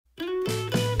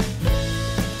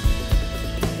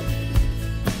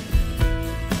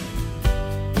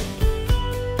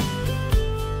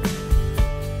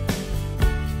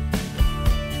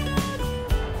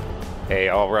Hey,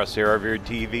 all Russ here,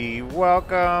 RVerTV.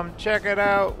 Welcome. Check it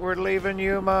out. We're leaving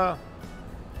Yuma.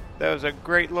 That was a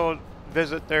great little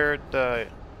visit there at the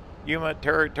Yuma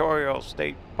Territorial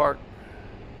State Park.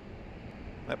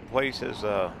 That place is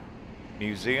a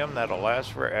museum that'll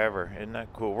last forever. Isn't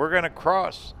that cool? We're going to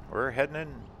cross. We're heading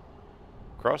in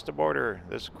across the border.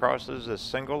 This crosses a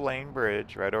single lane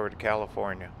bridge right over to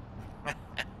California.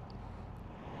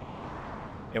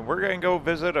 And we're going to go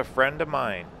visit a friend of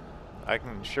mine. I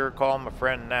can sure call him a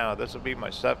friend now. This will be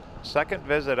my second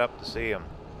visit up to see him.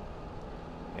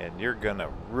 And you're going to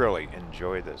really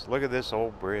enjoy this. Look at this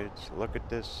old bridge. Look at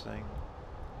this thing.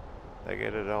 They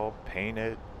get it all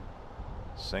painted.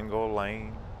 Single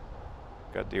lane.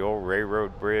 Got the old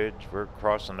railroad bridge we're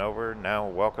crossing over. Now,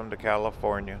 welcome to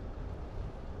California.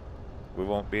 We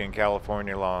won't be in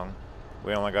California long.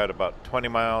 We only got about 20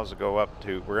 miles to go up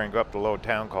to. We're going to go up to a little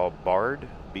town called Bard.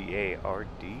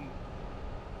 B-A-R-D.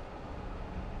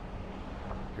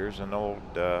 Here's an old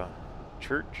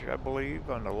church, I believe,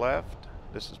 on the left.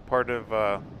 This is part of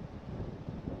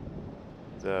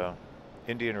the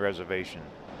Indian reservation,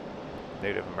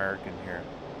 Native American here.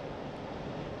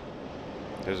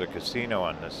 There's a casino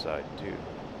on this side, too.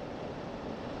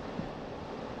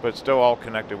 But it's still all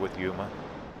connected with Yuma.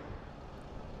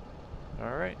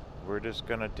 Alright, we're just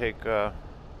going to take a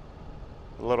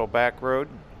little back road.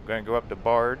 We're going to go up to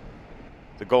Bard.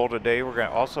 The goal today, we're going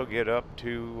to also get up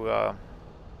to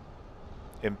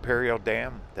Imperial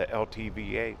Dam, the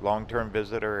LTVA, long-term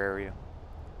visitor area.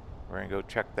 We're going to go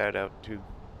check that out too.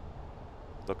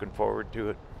 Looking forward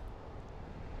to it.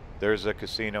 There's a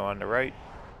casino on the right.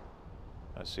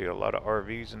 I see a lot of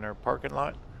RVs in their parking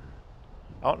lot.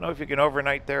 I don't know if you can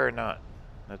overnight there or not.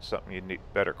 That's something you need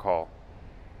better call.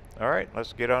 Alright,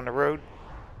 let's get on the road.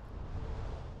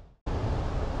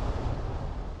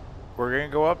 We're going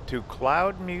to go up to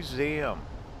Cloud Museum.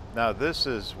 Now this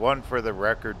is one for the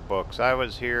record books. I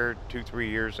was here 2-3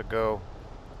 years ago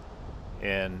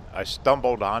and I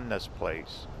stumbled on this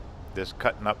place, this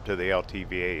cutting up to the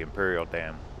LTVA, Imperial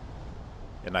Dam.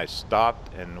 And I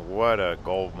stopped, and what a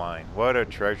gold mine. What a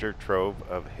treasure trove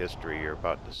of history you're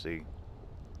about to see.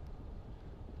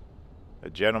 A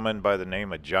gentleman by the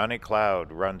name of Jonnie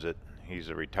Cloud runs it. He's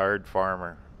a retired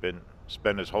farmer,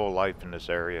 spent his whole life in this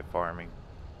area farming.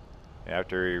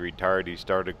 After he retired, he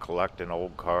started collecting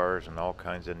old cars and all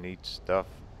kinds of neat stuff.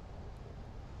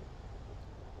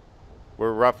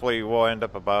 We'll end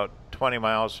up about 20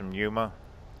 miles from Yuma,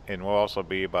 and we'll also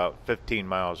be about 15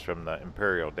 miles from the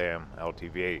Imperial Dam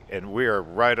LTVA. And we are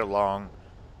right along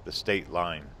the state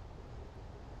line.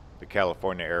 The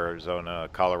California, Arizona,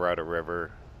 Colorado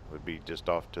River would be just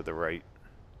off to the right.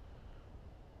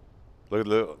 Look at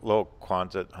the little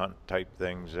Quonset hunt type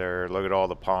things there. Look at all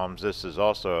the palms. This is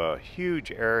also a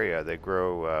huge area. They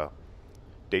grow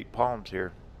date palms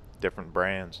here, different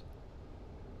brands.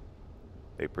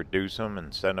 They produce them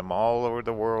and send them all over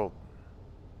the world.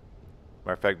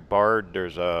 Matter of fact, Bard,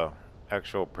 there's a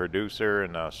actual producer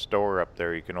and a store up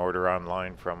there. You can order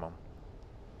online from them.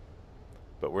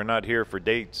 But we're not here for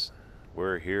dates.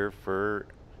 We're here for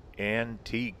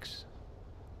antiques.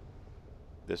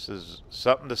 This is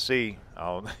something to see.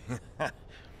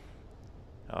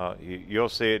 You'll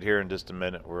see it here in just a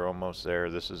minute. We're almost there.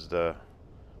 This is the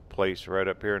place right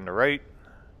up here on the right.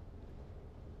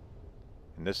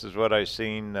 And this is what I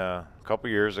seen a couple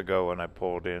years ago when I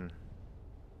pulled in.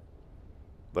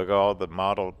 Look at all the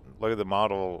model. Look at the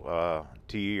Model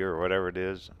T or whatever it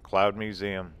is. Cloud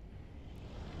Museum.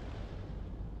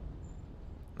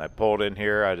 I pulled in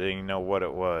here. I didn't even know what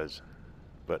it was.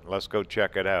 But let's go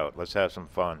check it out. Let's have some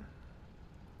fun.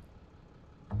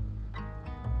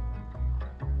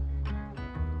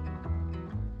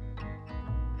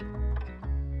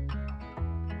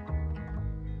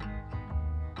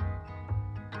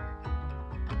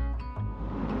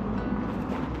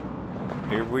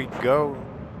 Here we go.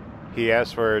 He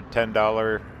asked for a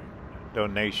 $10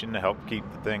 donation to help keep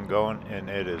the thing going, and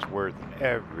it is worth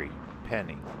every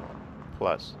penny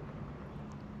plus.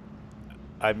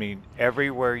 I mean,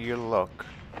 everywhere you look,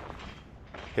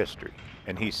 history.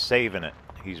 And he's saving it.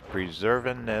 He's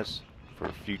preserving this for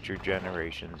future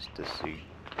generations to see.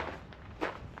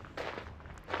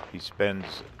 He spends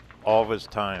all of his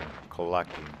time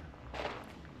collecting.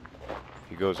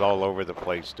 He goes all over the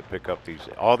place to pick up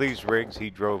all these rigs he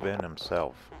drove in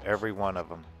himself. Every one of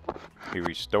them. He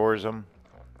restores them.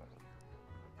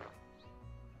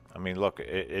 I mean, look,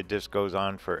 it just goes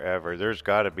on forever. There's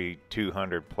got to be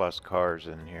 200 plus cars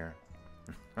in here.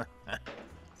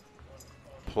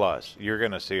 Plus, you're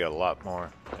going to see a lot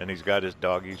more. And he's got his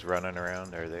doggies running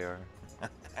around. There they are.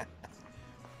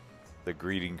 The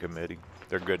greeting committee.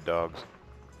 They're good dogs.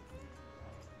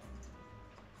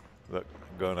 Look,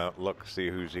 going out, look, see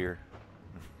who's here.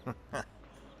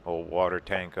 Old water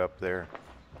tank up there.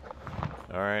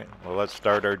 All right, well, let's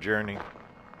start our journey.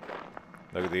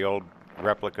 Look at the old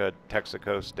replica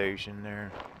Texaco station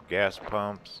there. Gas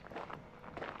pumps.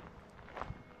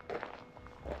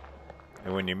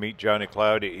 And when you meet Jonnie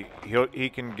Cloud, he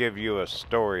can give you a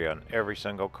story on every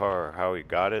single car, how he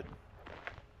got it,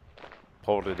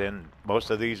 pulled it in. Most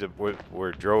of these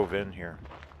were drove in here.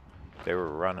 They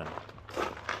were running.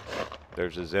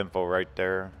 There's his info right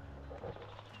there.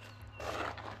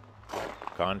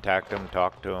 Contact them,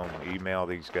 talk to them, email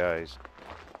these guys.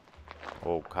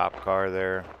 Old cop car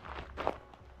there.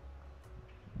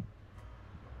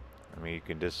 I mean, you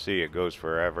can just see it goes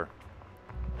forever.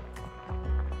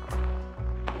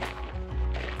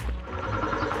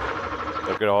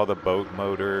 Look at all the boat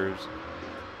motors.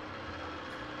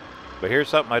 But here's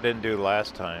something I didn't do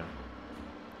last time.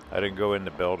 I didn't go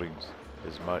into buildings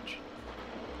as much.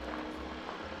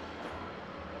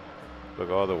 Look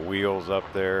at all the wheels up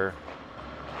there.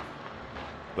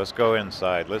 Let's go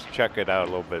inside. Let's check it out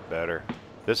a little bit better.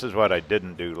 This is what I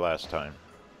didn't do last time.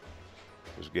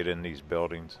 Was get in these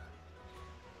buildings.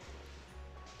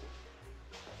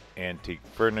 Antique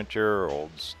furniture,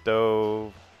 old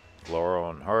stove, Laurel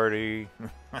and Hardy,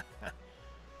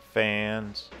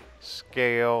 fans,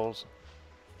 scales,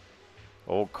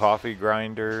 old coffee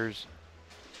grinders.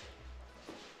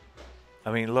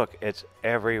 I mean, look, it's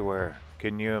everywhere.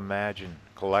 Can you imagine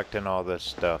collecting all this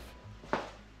stuff?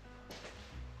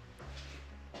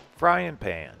 Frying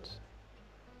pans,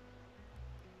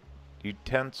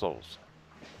 utensils,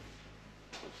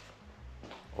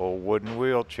 old wooden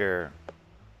wheelchair,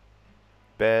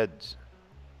 beds,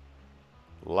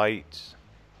 lights.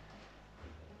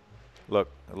 Look,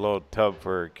 a little tub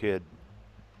for a kid.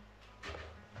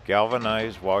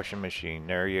 Galvanized washing machine.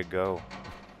 There you go.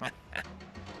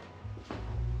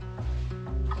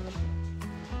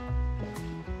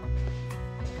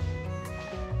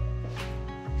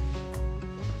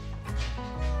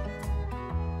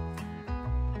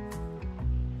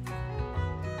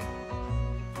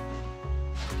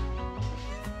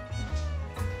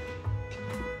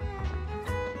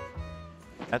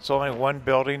 That's only one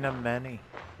building of many.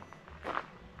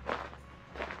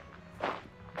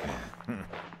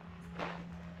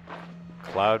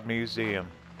 Cloud Museum.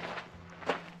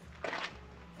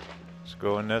 Let's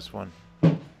go in this one.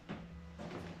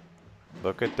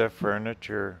 Look at the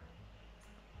furniture.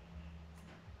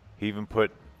 He even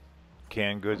put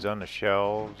canned goods on the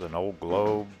shelves, an old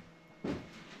globe.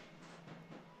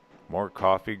 More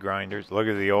coffee grinders. Look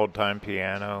at the old time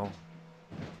piano.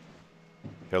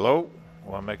 Hello?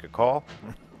 Want to make a call?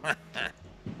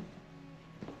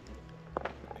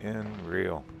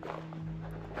 Unreal.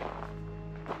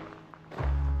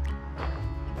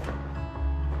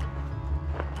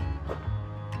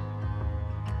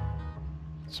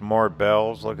 Some more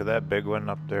bells. Look at that big one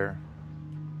up there.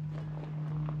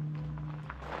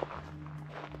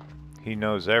 He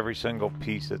knows every single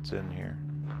piece that's in here.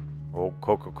 Old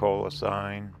Coca-Cola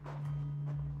sign.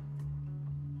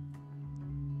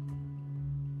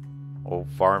 Old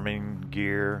farming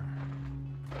gear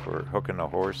for hooking the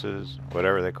horses,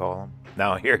 whatever they call them.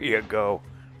 Now here you go.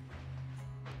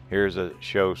 Here's a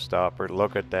showstopper.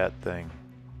 Look at that thing.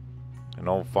 An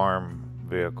old farm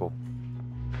vehicle.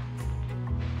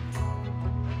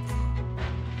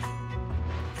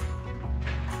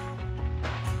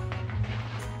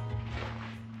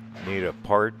 Need a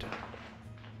part.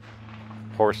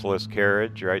 Horseless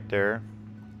carriage right there.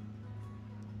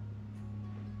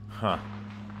 Huh.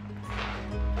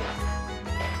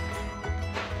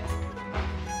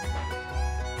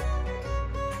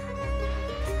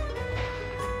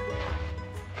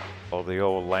 All the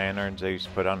old lanterns they used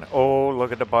to put on. Oh,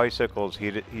 look at the bicycles.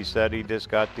 He said he just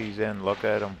got these in. Look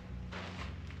at them.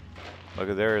 Look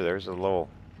at there. There's a little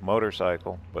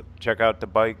motorcycle. But check out the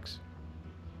bikes.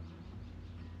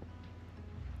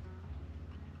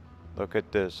 Look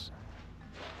at this.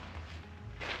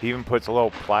 He even puts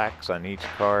little plaques on each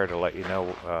car to let you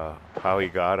know how he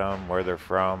got them, where they're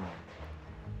from.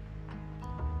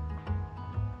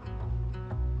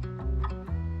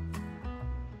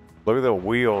 Look at the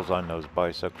wheels on those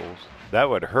bicycles. That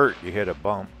would hurt. You hit a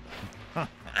bump.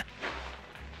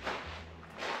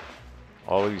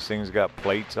 All these things got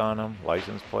plates on them,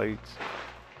 license plates.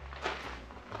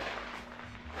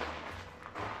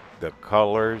 The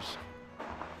colors.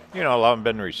 You know, a lot have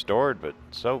been restored, but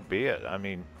so be it. I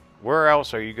mean, where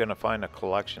else are you going to find a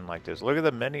collection like this? Look at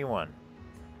the mini one.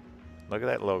 Look at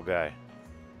that little guy.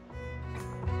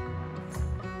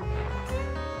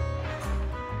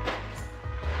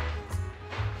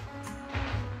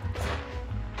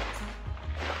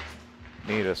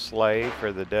 Need a sleigh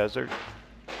for the desert.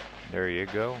 There you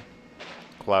go.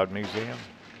 Cloud Museum.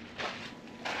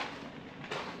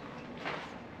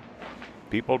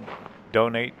 People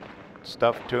donate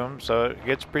stuff to them so it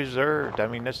gets preserved. I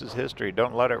mean, this is history.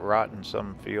 Don't let it rot in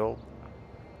some field.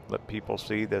 Let people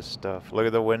see this stuff. Look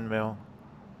at the windmill.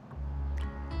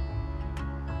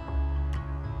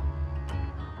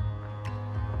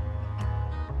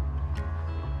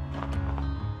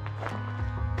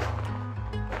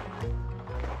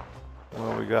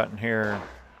 What we got in here?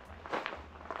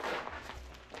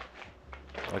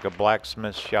 Like a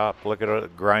blacksmith shop. Look at the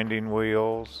grinding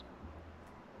wheels.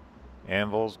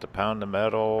 Anvils to pound the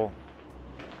metal.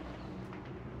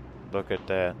 Look at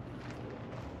that.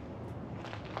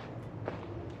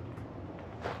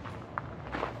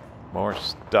 More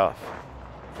stuff.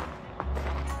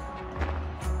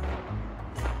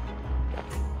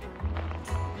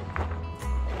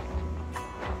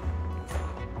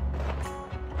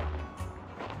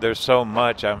 There's so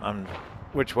much. I'm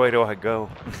which way do I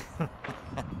go?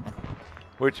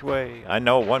 Which way? I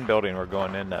know one building we're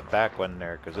going in, that back one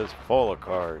there, because it's full of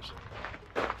cars.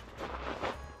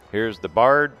 Here's the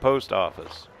Bard Post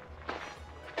Office.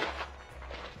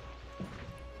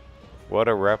 What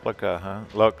a replica, huh?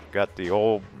 Look, got the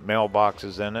old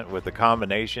mailboxes in it with the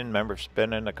combination. Remember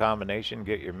spinning the combination,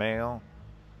 get your mail.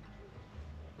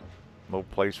 Little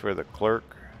place for the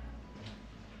clerk.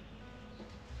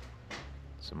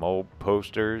 Some old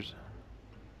posters.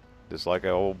 Just like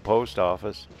an old post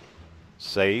office.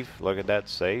 Safe, look at that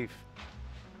safe.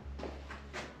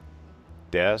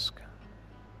 Desk.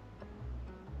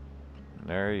 And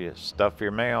there you stuff your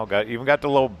mail. Even got the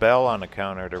little bell on the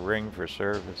counter to ring for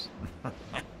service.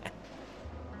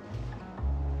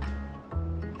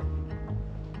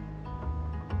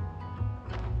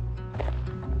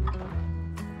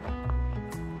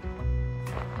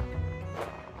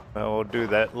 Well, we'll do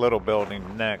that little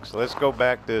building next. Let's go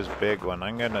back to this big one.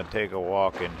 I'm gonna take a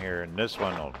walk in here, and this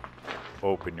one will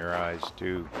open your eyes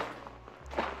too.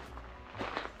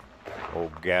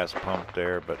 Old gas pump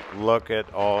there, but look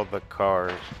at all the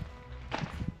cars.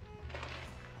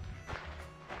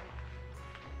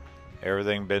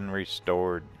 Everything been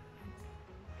restored.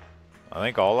 I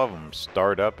think all of them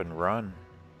start up and run.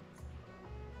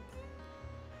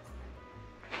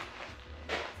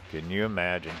 Can you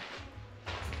imagine?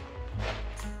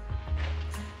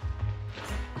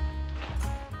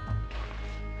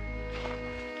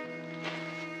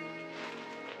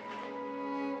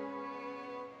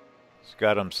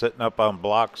 Got them sitting up on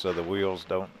blocks so the wheels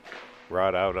don't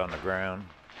rot out on the ground.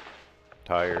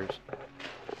 Tires.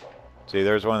 See,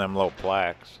 there's one of them little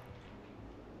plaques.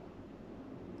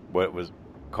 What it was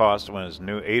cost when it was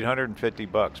new, 850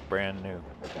 bucks, brand new.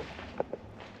 Of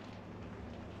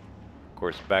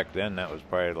course, back then that was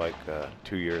probably like a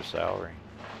 2-year salary.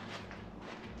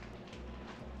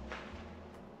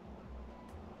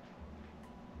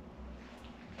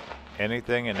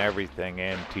 Anything and everything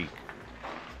antique.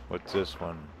 What's this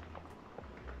one?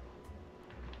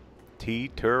 T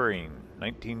Touring,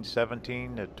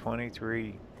 1917 to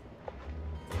 23.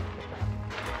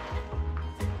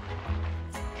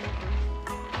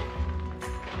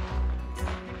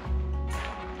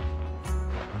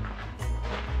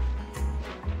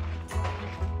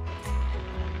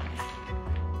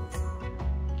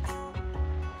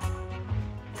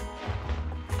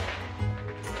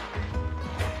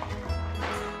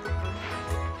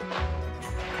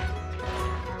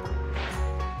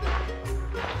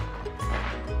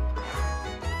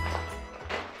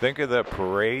 Think of the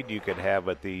parade you could have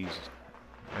with these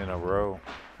in a row.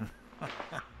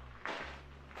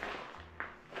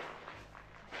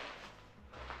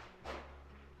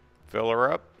 Fill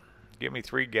her up. Give me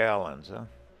 3 gallons,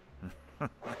 huh?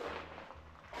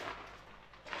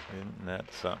 Isn't that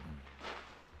something?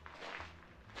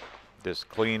 Just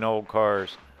clean old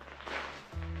cars.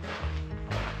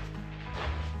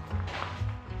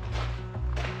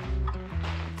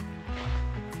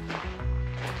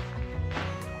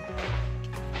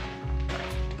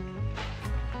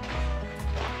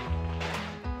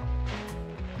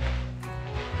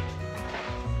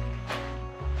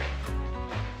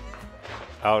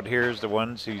 Out here's the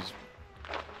ones he's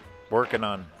working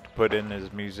on to put in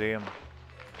his museum.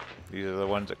 These are the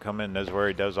ones that come in. This is where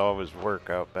he does all of his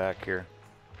work out back here.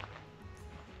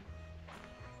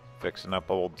 Fixing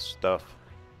up old stuff.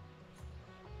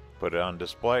 Put it on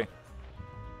display.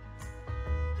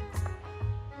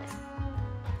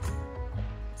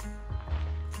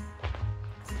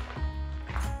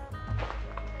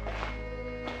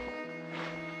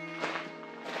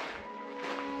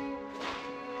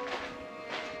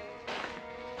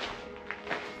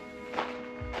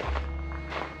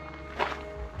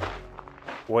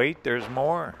 Wait, there's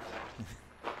more.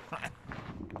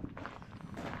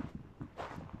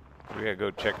 We gotta go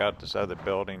check out this other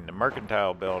building, the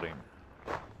Mercantile building.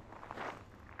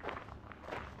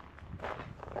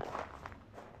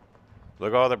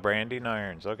 Look at all the branding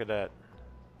irons. Look at that.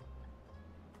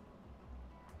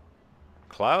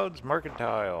 Cloud's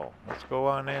Mercantile. Let's go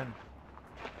on in.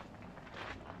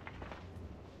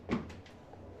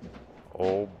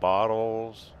 Old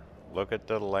bottles. Look at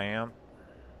the lamp.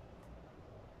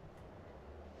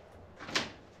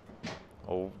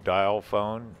 Old dial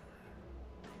phone.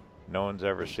 No one's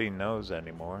ever seen those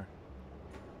anymore.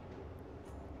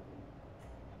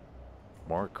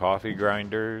 More coffee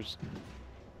grinders.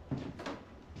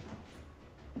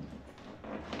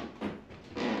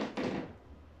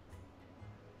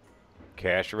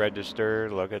 Cash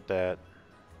register, look at that.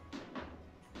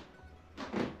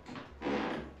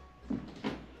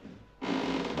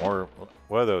 More,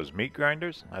 what are those, meat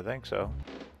grinders? I think so.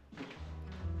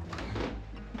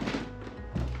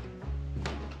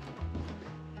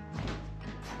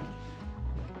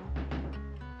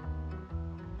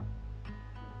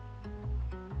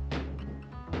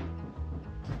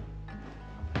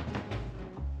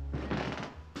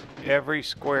 Every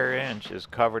square inch is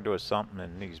covered with something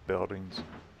in these buildings.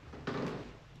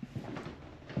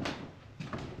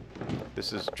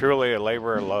 This is truly a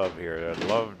labor of love here. I'd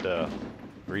love to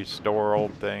restore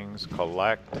old things,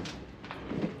 collect,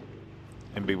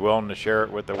 and be willing to share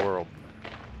it with the world.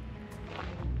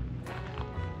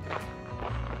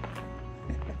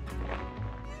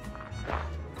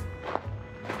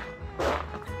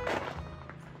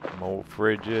 Some old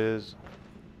fridges.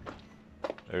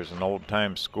 There's an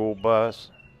old-time school bus.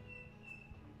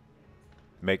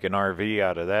 Make an RV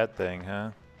out of that thing,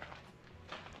 huh?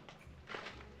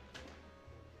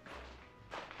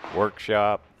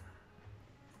 Workshop.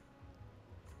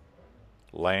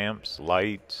 Lamps,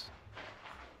 lights.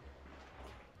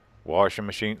 Washing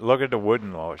machine. Look at the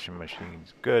wooden washing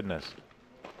machines. Goodness.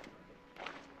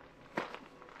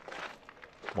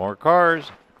 More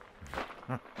cars.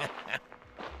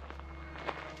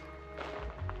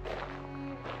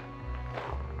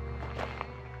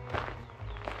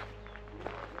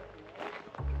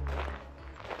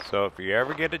 So if you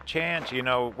ever get a chance, you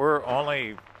know, we're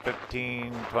only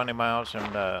 15, 20 miles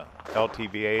from the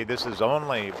LTVA. This is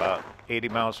only about 80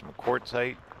 miles from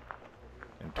Quartzsite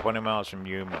and 20 miles from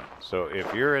Yuma. So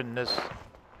if you're in this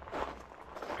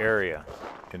area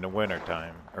in the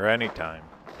wintertime or anytime,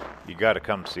 you got to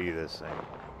come see this thing.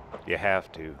 You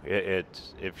have to.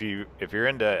 It's if you're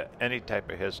into any type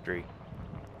of history,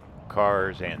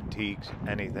 cars, antiques,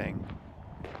 anything,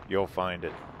 you'll find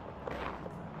it.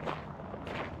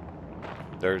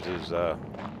 There's his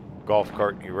golf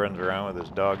cart. He runs around with his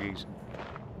doggies.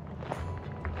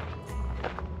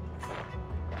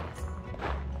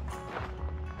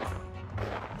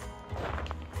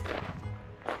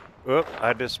 Oop,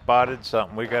 I just spotted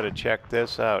something. We got to check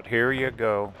this out. Here you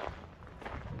go.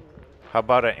 How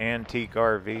about an antique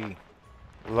RV?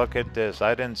 Look at this.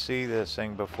 I didn't see this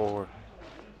thing before.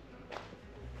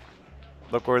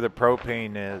 Look where the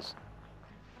propane is.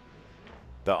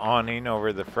 The awning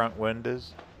over the front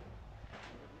windows.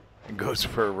 It goes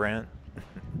for rent.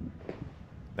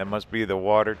 That must be the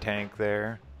water tank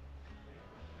there.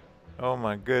 Oh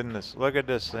my goodness. Look at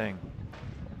this thing.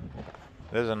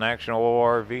 This is an actual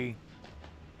RV.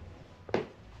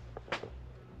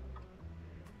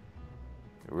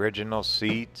 Original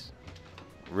seats.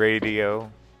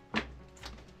 Radio.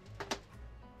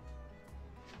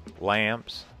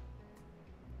 Lamps.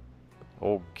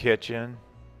 Old kitchen.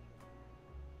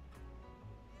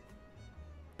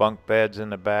 Bunk beds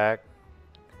in the back,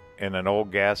 and an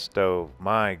old gas stove.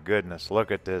 My goodness,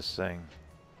 look at this thing.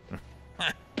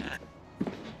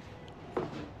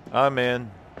 I'm in.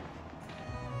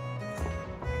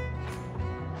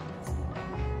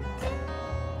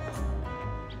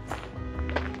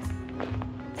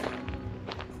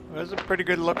 It was a pretty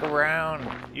good look around.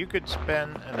 You could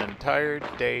spend an entire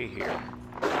day here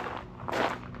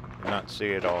and not see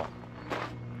it all.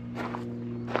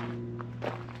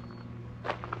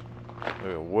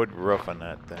 Look at wood roof on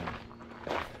that thing.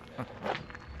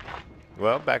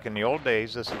 Well, back in the old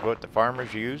days, this is what the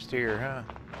farmers used here, huh?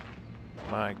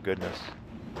 My goodness.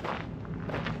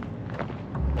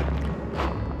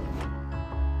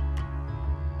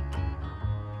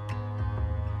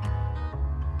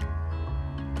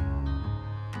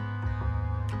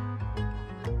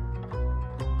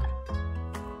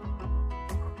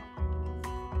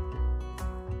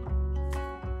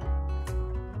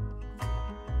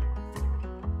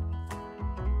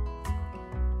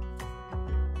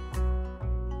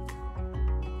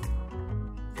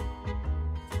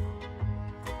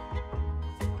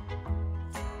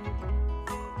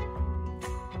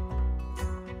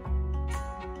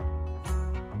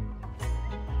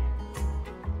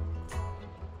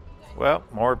 Well,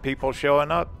 more people showing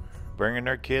up, bringing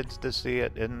their kids to see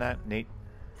it. Isn't that neat?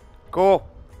 Cool.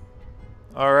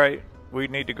 All right, we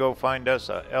need to go find us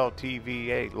a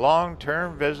LTVA,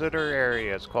 long-term visitor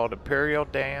area. It's called Imperial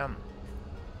Dam.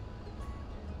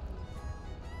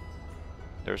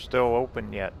 They're still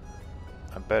open yet.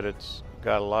 I bet it's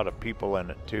got a lot of people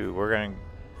in it too. We're going to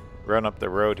run up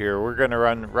the road here. We're going to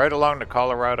run right along the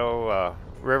Colorado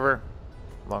River,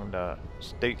 along the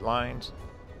state lines.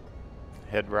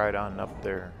 Head right on up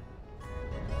there.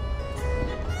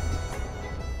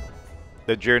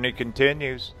 The journey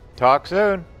continues. Talk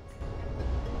soon.